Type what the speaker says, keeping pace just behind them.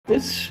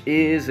This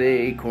is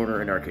a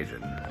corner in our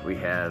kitchen. We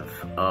have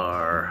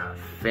our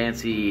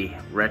fancy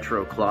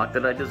retro clock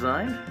that I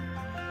designed.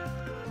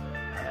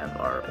 Have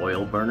our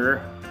oil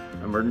burner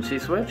emergency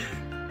switch.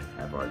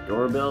 Have our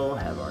doorbell,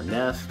 have our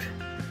Nest,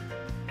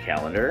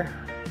 calendar,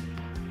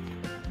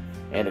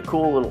 and a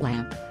cool little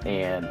lamp.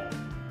 And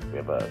we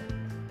have a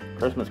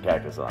Christmas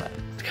cactus on it.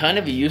 It's kind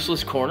of a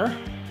useless corner,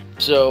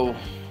 so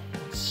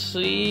let's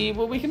see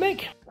what we can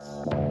make.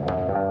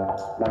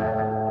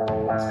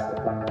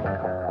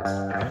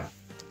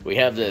 We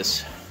have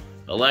this.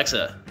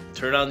 Alexa,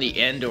 turn on the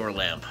indoor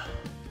lamp.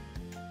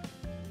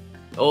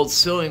 Old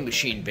sewing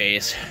machine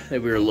base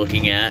that we were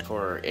looking at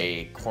for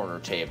a corner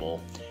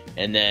table.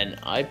 And then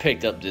I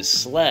picked up this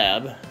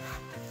slab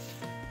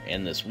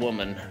and this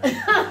woman.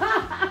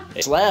 A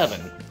slab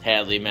in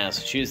Hadley,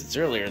 Massachusetts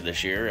earlier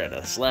this year at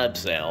a slab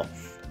sale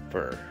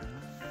for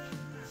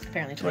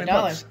apparently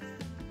 $20.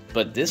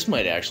 But this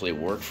might actually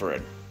work for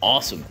an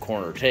awesome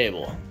corner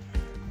table.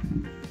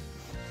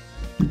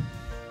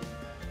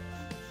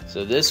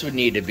 So this would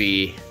need to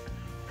be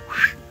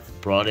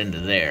brought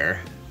into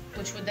there.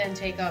 Which would then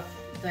take up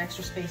the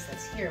extra space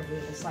that's here. We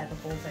would slide the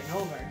whole thing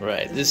over.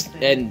 Right. This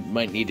end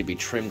might need to be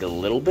trimmed a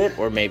little bit,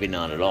 or maybe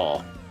not at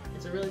all.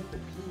 It's a really cool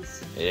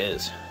piece. It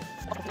is.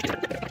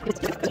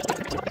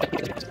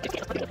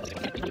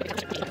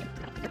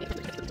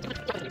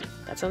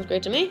 That sounds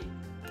great to me.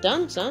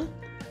 Done, son.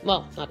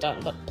 Well, not done,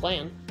 but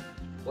plan.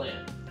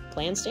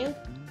 Plan stand?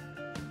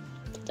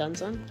 Done,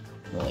 son?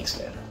 Milling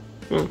stand.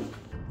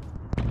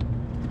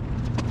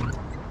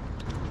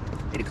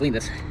 Need to clean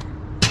this,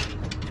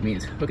 which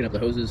means hooking up the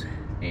hoses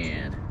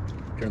and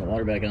turning the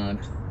water back on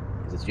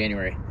because it's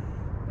January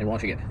and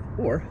washing it.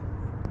 Or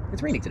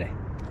it's raining today.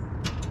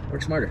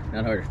 Work smarter,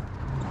 not harder.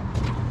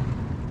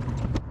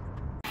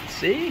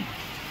 See?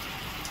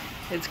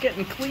 It's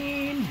getting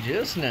clean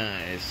just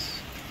nice.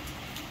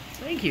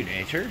 Thank you,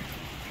 nature.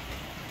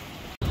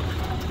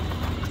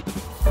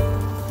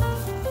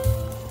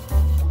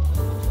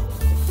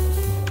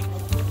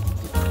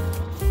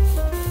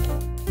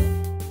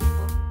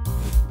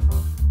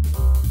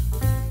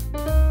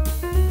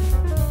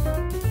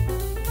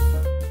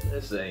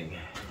 This thing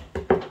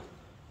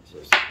is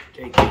just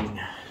taking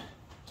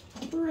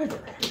forever.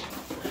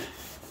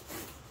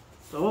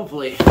 So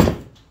hopefully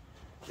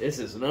this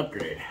is an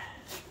upgrade.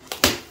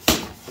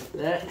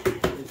 That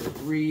is a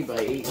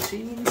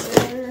 3x18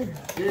 there.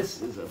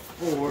 This is a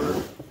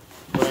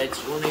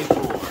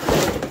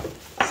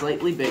 4x24.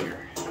 Slightly bigger.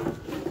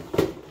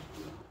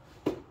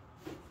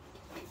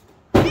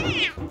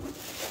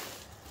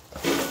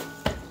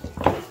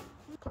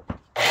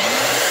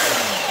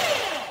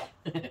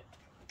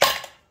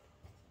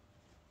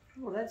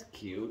 Well, that's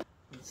cute.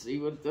 Let's see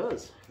what it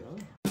does.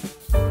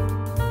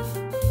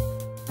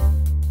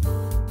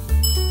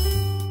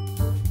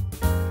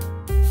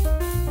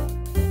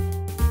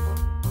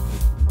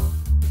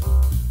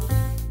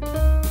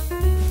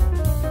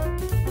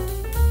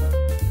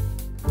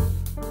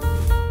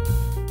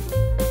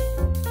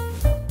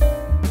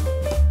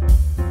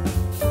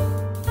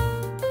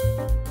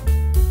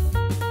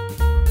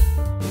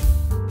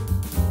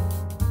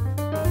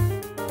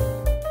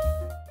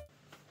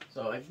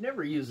 I've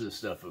never used this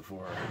stuff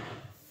before,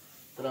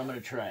 but I'm going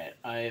to try it.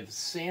 I've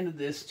sanded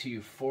this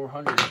to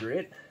 400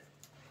 grit.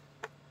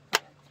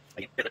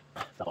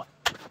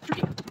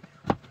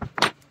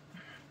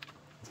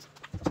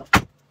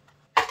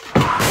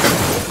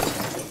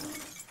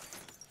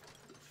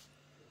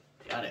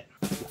 Got it.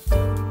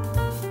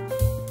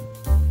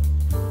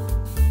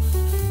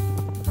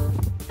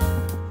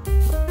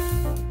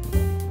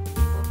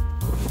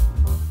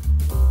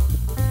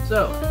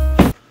 So,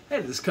 I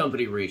had this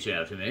company reach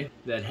out to me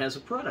that has a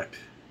product,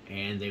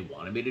 and they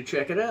wanted me to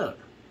check it out.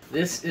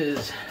 This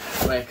is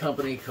by a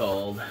company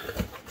called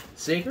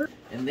Saker,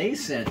 and they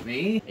sent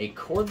me a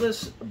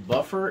cordless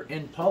buffer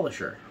and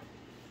polisher.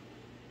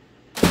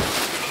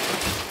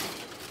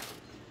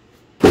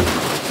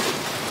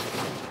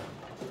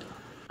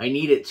 I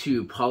need it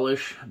to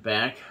polish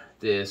back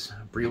this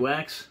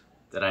Briwax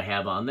that I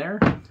have on there.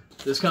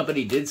 This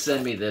company did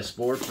send me this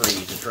for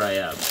free to try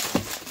out,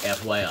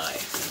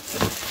 FYI.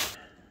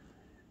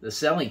 The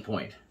selling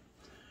point.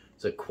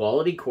 It's a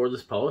quality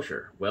cordless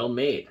polisher, well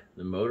made.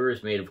 The motor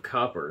is made of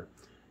copper.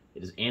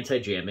 It is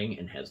anti-jamming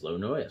and has low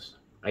noise.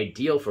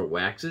 Ideal for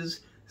waxes,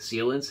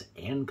 sealants,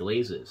 and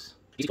glazes.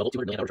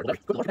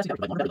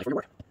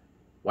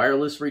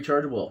 Wireless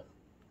rechargeable.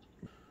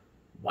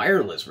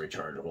 Wireless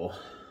rechargeable?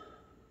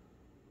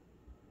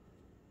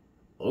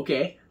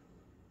 Okay.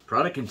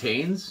 Product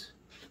contains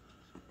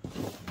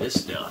this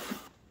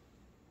stuff.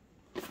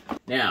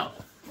 Now,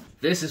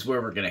 this is where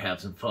we're going to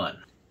have some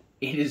fun.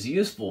 It is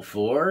useful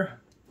for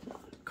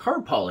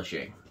car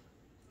polishing,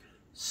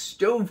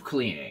 stove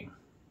cleaning,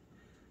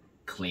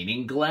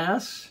 cleaning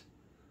glass,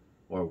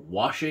 or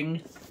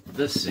washing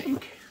the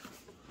sink.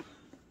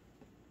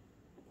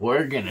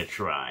 We're gonna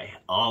try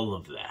all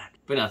of that,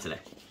 but not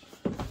today.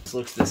 This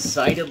looks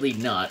decidedly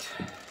not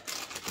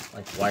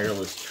like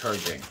wireless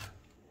charging.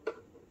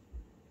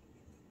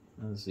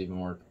 This even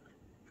work.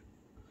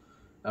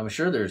 I'm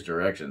sure there's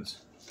directions.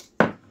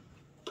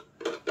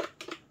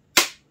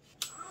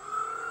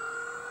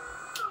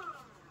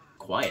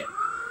 quiet.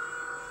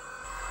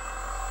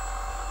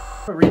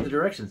 I'll read the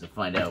directions to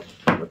find out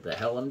what the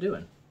hell I'm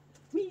doing.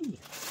 Whee!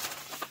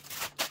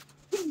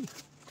 Whee!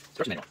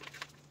 Instruction manual.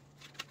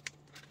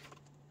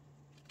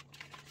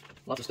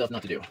 Lots of stuff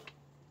not to do.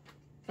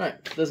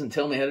 Alright, doesn't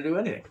tell me how to do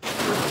anything.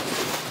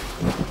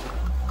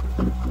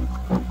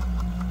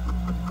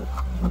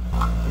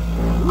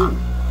 Ooh,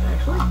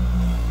 actually,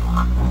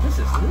 this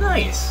is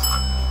nice.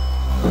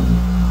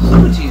 So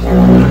much easier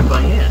to do it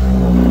by hand.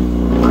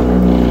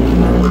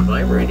 More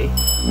vibrating.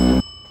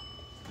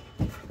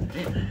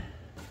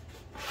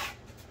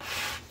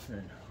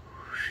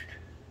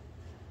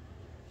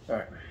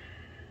 Alright.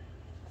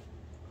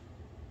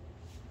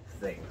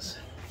 Things.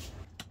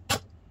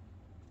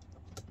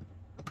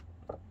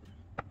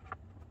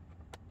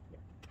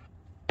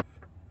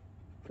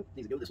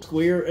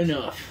 Square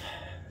enough,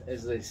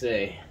 as they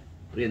say,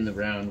 in the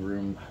round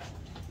room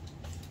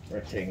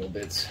rectangle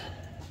bits.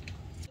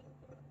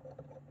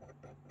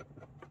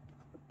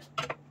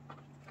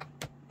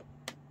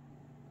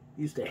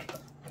 You stay.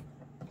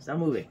 Stop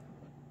moving.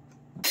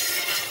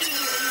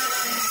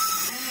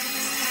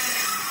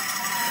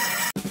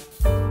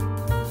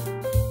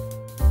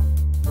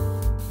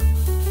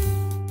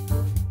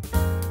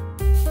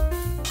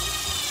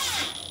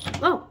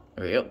 Oh.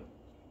 There we go.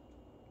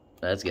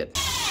 That's good.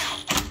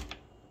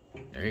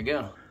 There you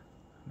go.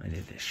 I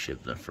need to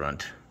ship the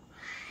front.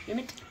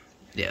 Shimit?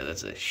 Yeah,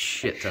 that's a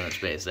shit ton of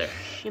space there.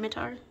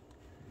 Shimitar?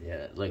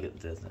 Yeah, look at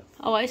this.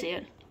 Oh, I see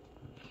it.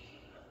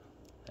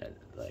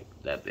 Like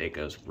that, it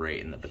goes right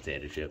in the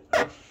potato chip.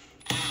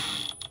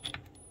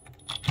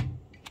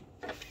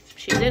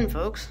 She's in,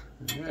 folks.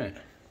 All right.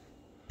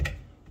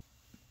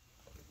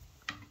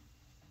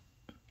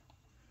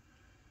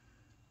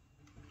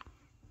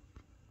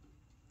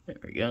 There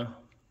we go.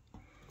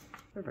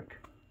 Perfect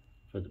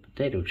for the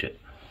potato chip.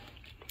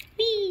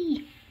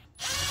 Whee!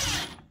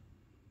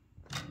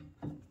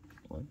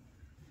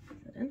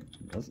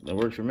 That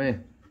works for me.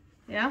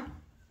 Yeah?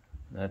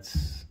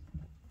 That's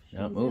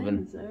not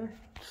moving.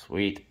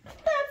 Sweet.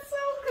 That's so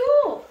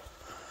cool!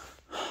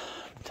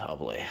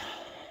 Totally.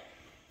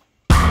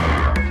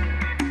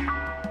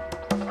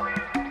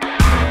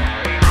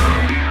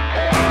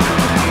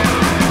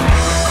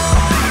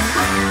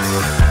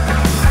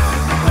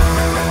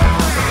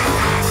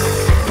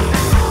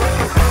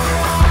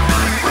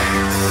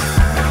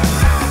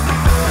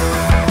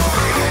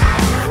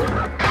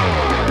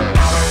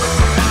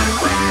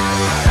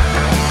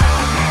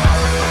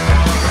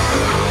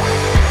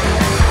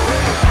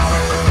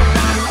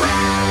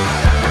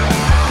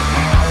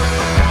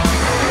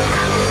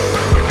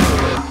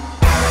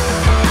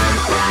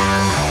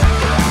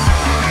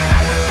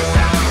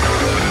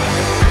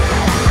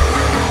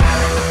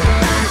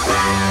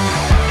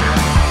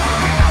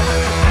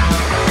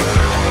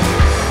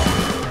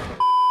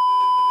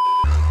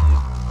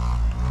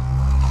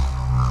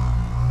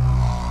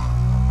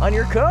 On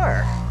your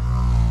car.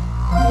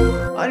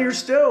 On your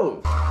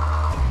stove.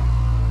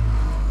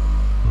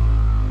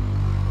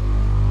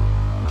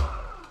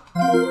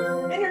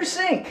 In your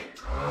sink.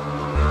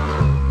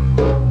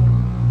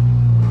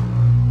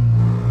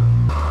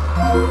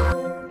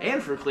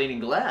 And for cleaning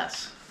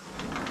glass.